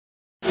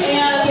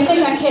You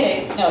think I'm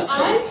kidding? No, it's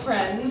true. I'm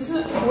friends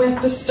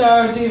with the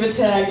star of Diva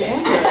Tag,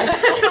 Amber.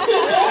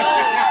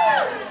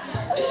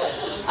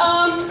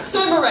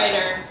 So I'm a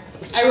writer.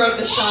 I wrote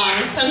this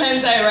song.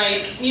 Sometimes I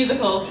write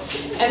musicals.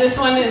 And this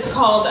one is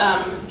called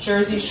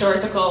Jersey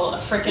Shoresical, a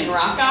Frickin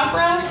Rock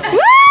Opera.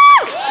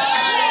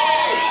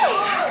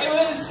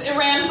 It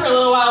ran for a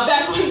little while,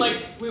 back when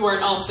we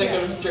weren't all sick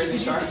of Jersey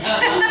Shore.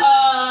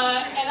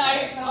 And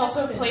I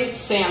also played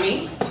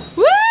Sammy.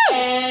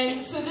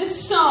 And so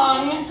this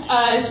song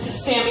is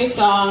Sammy's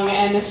song,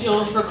 and if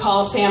you'll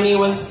recall, Sammy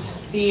was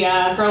the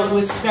girl who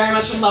was very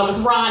much in love with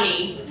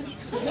Ronnie,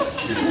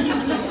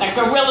 that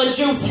gorilla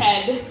juice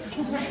head.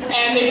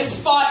 And they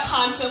just fought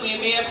constantly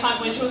and made up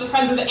constantly. She wasn't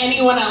friends with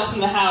anyone else in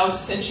the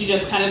house, and she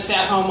just kind of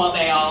sat home while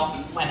they all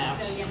went out.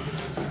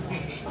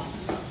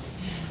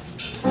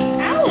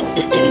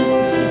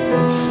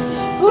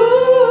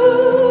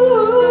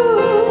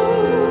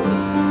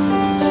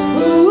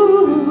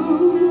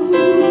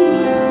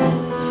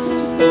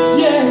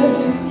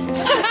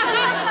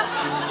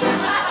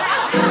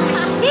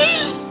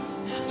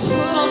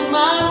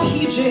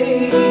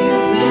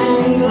 PJs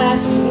and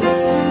glasses.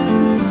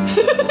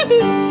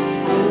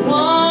 I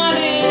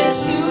wanted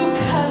to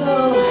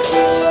cuddle,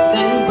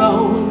 then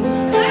bone.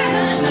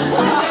 I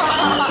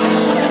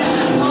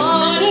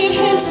wanted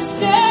him to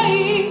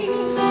stay,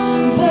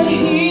 but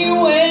he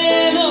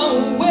went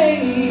away.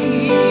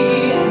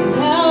 And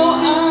now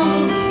I'm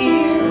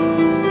here,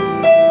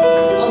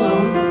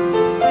 alone.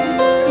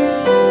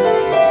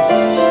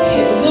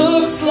 It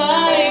looks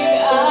like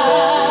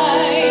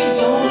I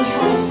don't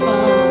have fun.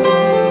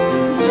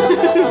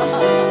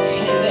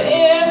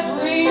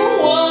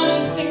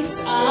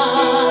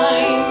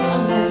 I'm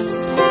a mess.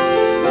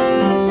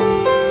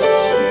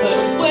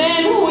 But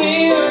when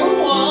we're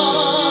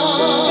one-on-one,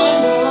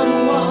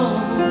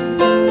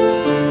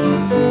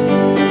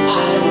 I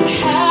don't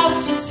have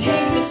to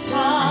take the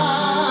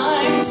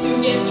time to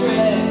get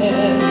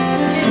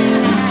dressed.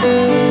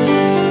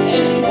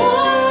 And I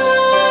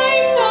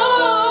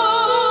know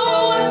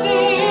what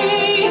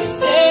they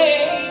say,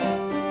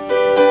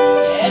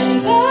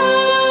 and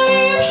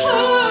I've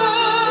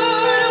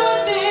heard what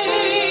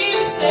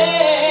they've said.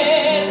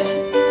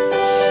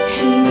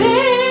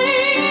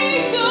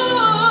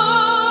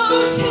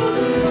 To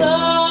the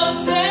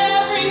clubs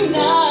every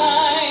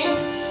night,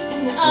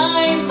 and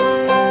I'm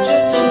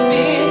just a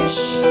bitch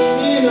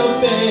in a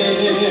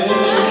bed.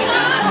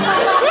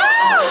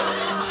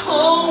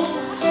 Home,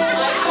 I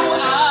go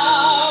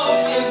out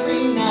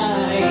every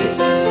night.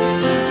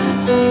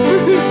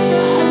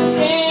 I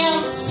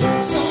dance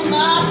till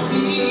my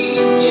feet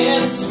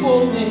get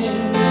swollen.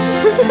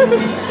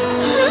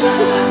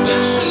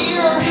 But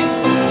here,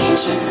 it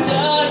just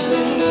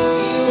doesn't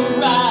feel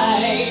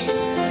right.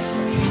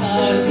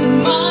 'Cause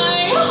my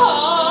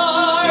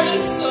heart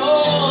and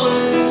soul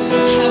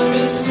have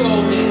been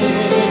stolen.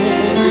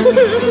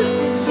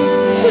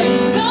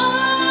 And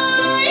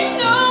I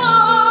know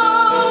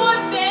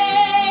what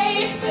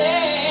they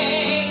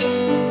say,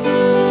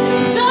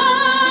 and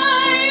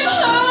I've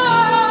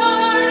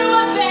heard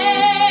what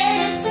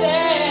they've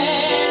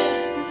said.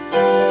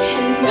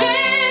 And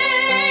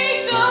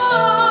they go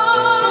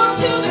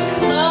to the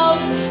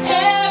clubs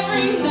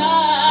every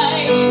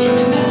night,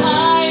 and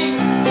I'm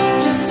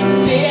just a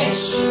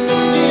bitch